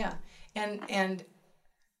 kids. Yeah. And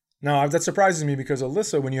now that surprises me because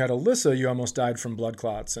Alyssa, when you had Alyssa, you almost died from blood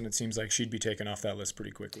clots, and it seems like she'd be taken off that list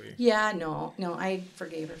pretty quickly. yeah, no, I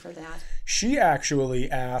forgave her for that. She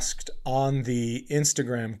actually asked on the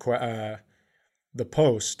Instagram, the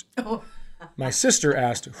post, Oh. my sister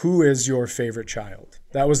asked, who is your favorite child?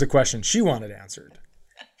 That was the question she wanted answered.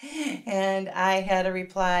 And I had a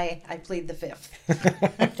reply, I plead the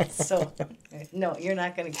 5th. So, no, you're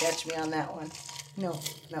not going to catch me on that one. No.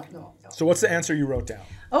 So what's the answer you wrote down?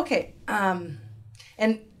 Okay,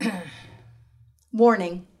 and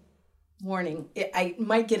warning, I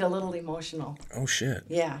might get a little emotional. Oh, shit.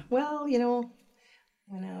 Yeah, well, yeah.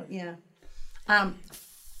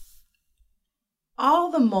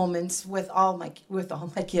 All the moments with all my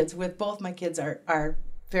kids, with both my kids are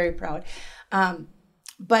very proud.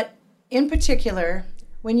 But in particular,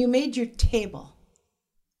 when you made your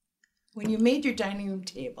dining room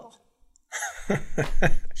table.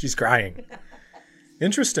 She's crying.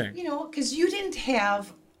 Interesting. Because you didn't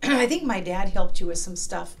have, I think my dad helped you with some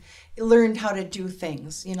stuff, learned how to do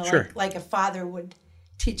things, Sure. like a father would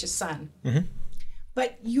teach a son. Mm-hmm.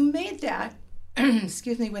 But you made that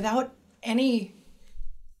excuse me, without any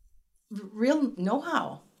real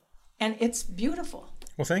know-how. And it's beautiful.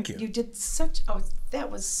 Well, thank you. You did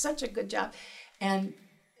that was such a good job. And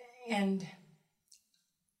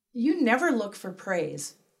you never look for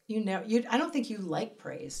praise. I don't think you like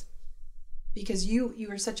praise because you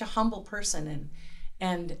are such a humble person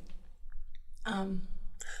and I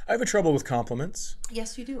have a trouble with compliments.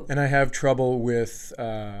 yes, you do. And I have trouble with,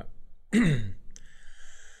 you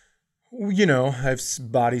know, I have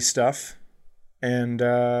body stuff. And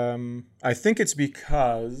I think it's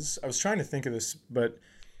because, I was trying to think of this,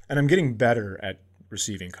 and I'm getting better at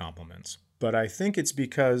receiving compliments, but I think it's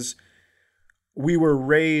because we were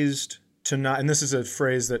raised to not, and this is a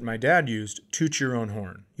phrase that my dad used, toot your own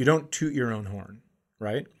horn. You don't toot your own horn,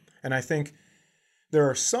 right? And I think there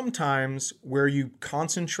are some times where you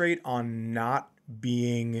concentrate on not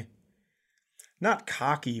being, not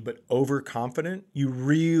cocky, but overconfident. You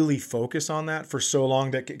really focus on that for so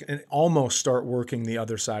long that it can almost start working the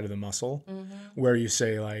other side of the muscle, where you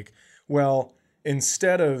say like, well,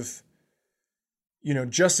 instead of, you know,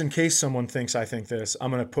 just in case someone thinks I think this,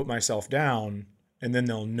 I'm going to put myself down and then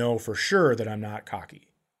they'll know for sure that I'm not cocky.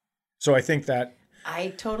 So I think that I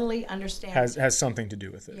totally understand. has something to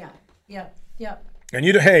do with it. Yeah. And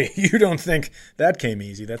you don't think that came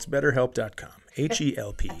easy. That's betterhelp.com,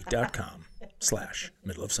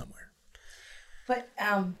 HELP.com/middle of somewhere. But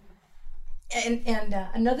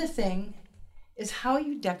another thing is how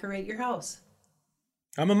you decorate your house.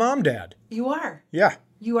 I'm a mom dad. You are. Yeah.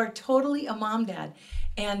 You are totally a mom dad.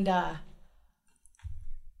 And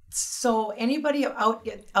so anybody out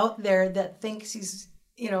there that thinks he's,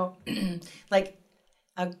 you know, like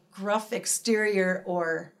a gruff exterior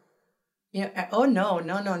or, you know, oh no.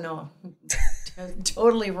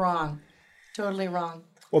 Totally wrong. Totally wrong.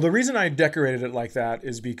 Well, the reason I decorated it like that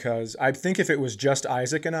is because I think if it was just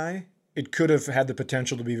Isaac and I, it could have had the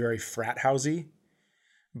potential to be very frat housey,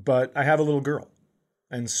 but I have a little girl.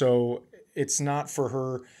 And so it's not for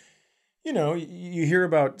her, you know, you hear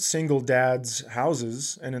about single dads'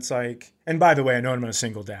 houses and it's like, and by the way, I know I'm not a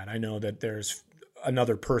single dad. I know that there's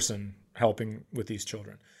another person helping with these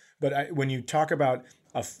children. But when you talk about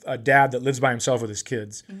a dad that lives by himself with his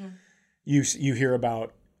kids, you hear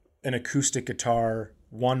about an acoustic guitar,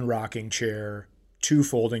 one rocking chair, two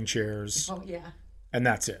folding chairs. Oh, yeah. And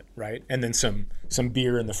that's it, right? And then some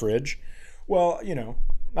beer in the fridge. Well, you know,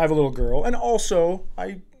 I have a little girl. And also,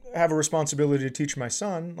 I have a responsibility to teach my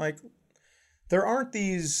son, like, there aren't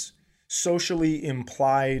these socially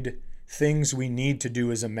implied things we need to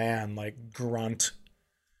do as a man, like grunt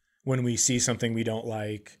when we see something we don't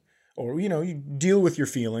like. Or, you know, you deal with your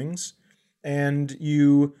feelings and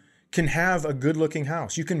you can have a good looking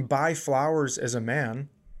house. You can buy flowers as a man.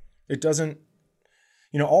 It doesn't,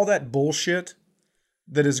 you know, all that bullshit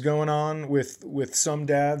that is going on with some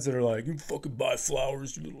dads that are like, you fucking buy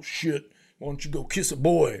flowers, you little shit. Why don't you go kiss a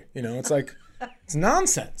boy? You know, it's like, it's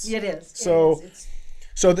nonsense. It is. So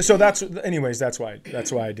that's, anyways, that's why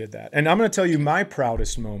I did that. And I'm going to tell you my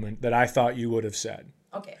proudest moment that I thought you would have said.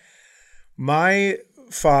 Okay. My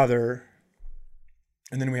father,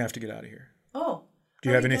 and then we have to get out of here. Oh. Do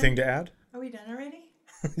you have anything to add? Are we done already?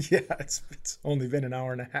 Yeah, it's only been an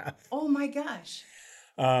hour and a half. Oh my gosh.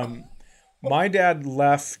 My dad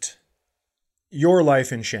left your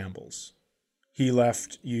life in shambles. He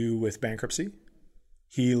left you with bankruptcy.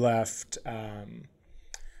 He left a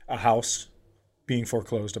house being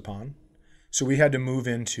foreclosed upon. So we had to move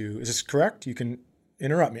into, is this correct? You can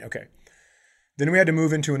interrupt me. Okay. Then we had to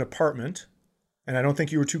move into an apartment. And I don't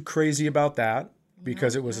think you were too crazy about that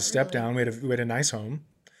because it was a step down. We had a nice home.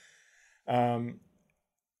 I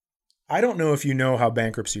don't know if you know how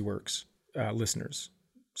bankruptcy works, listeners.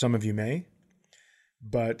 Some of you may,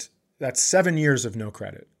 but that's 7 years of no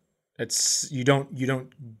credit. You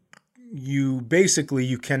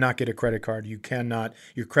cannot get a credit card.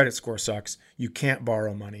 Your credit score sucks. You can't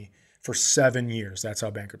borrow money for 7 years. That's how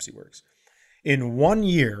bankruptcy works. In 1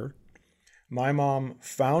 year, my mom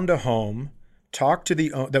found a home,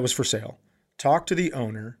 that was for sale, talked to the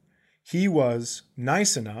owner. He was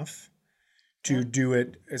nice enough to do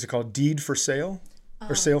it, is it called deed for sale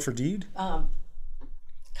or sale for deed?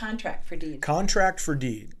 Contract for deed. Contract for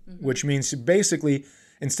deed, which means basically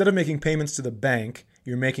instead of making payments to the bank,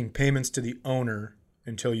 you're making payments to the owner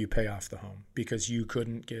until you pay off the home because you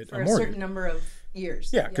couldn't get a mortgage. For a certain number of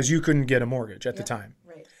years. Yeah, because you couldn't get a mortgage at the time.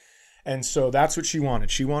 Right. And so that's what she wanted.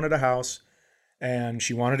 She wanted a house. And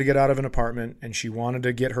she wanted to get out of an apartment and she wanted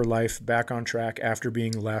to get her life back on track after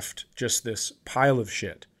being left just this pile of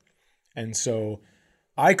shit. And so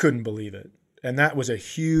I couldn't believe it. And that was a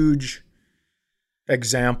huge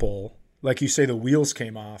example. Like you say, the wheels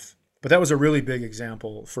came off But that was a really big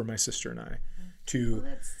example for my sister and I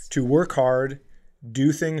to work hard,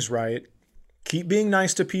 do things right, keep being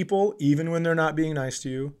nice to people, even when they're not being nice to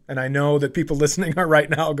you. And I know that people listening are right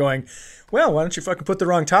now going, well, why don't you fucking put the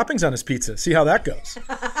wrong toppings on his pizza? See how that goes.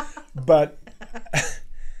 But,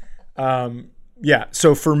 yeah.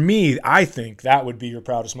 So for me, I think that would be your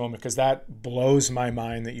proudest moment, because that blows my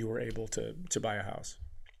mind that you were able to buy a house.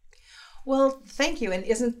 Well, thank you. And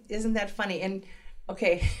isn't that funny? And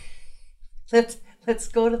okay, let's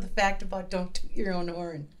go to the fact about don't toot your own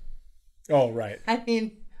horn. Oh, right. I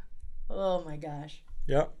mean, oh my gosh.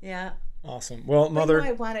 Yeah. Yeah. Awesome. Well, Mother.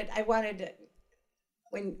 I wanted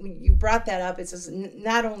when you brought that up, it says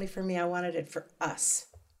not only for me, I wanted it for us.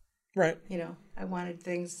 Right. You know, I wanted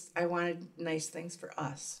nice things for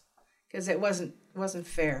us, because it wasn't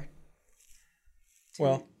fair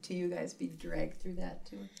to you guys be dragged through that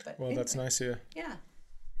too. But well, anyway, that's nice of you. Yeah.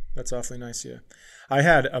 That's awfully nice of you. I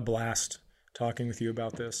had a blast talking with you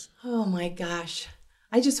about this. Oh my gosh.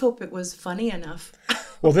 I just hope it was funny enough.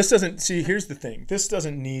 Well, here's the thing. This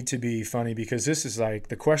doesn't need to be funny, because this is like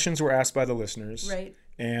the questions were asked by the listeners. Right.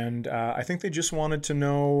 And I think they just wanted to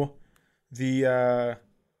know the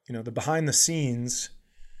behind the scenes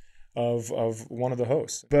of one of the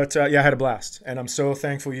hosts. But yeah, I had a blast, and I'm so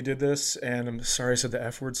thankful you did this. And I'm sorry I said the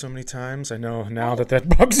F word so many times. I know now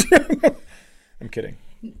that bugs you. I'm kidding.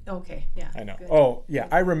 Okay. Yeah. I know. Good. Oh yeah,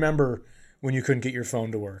 I remember when you couldn't get your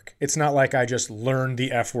phone to work. It's not like I just learned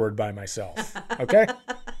the F word by myself. Okay?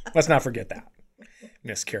 Let's not forget that,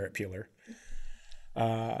 Miss Carrot Peeler.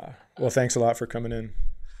 Well, thanks a lot for coming in.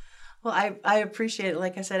 Well, I appreciate it.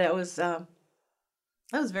 Like I said, I was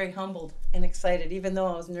very humbled and excited, even though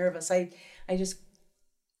I was nervous. I just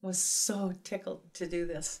was so tickled to do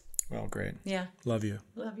this. Well, great. Yeah. Love you.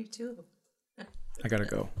 Love you too. I gotta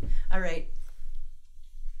go. All right.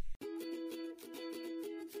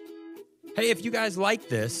 Hey, if you guys like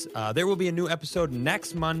this, there will be a new episode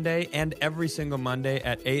next Monday and every single Monday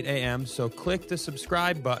at 8 a.m. So click the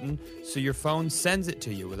subscribe button so your phone sends it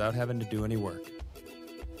to you without having to do any work.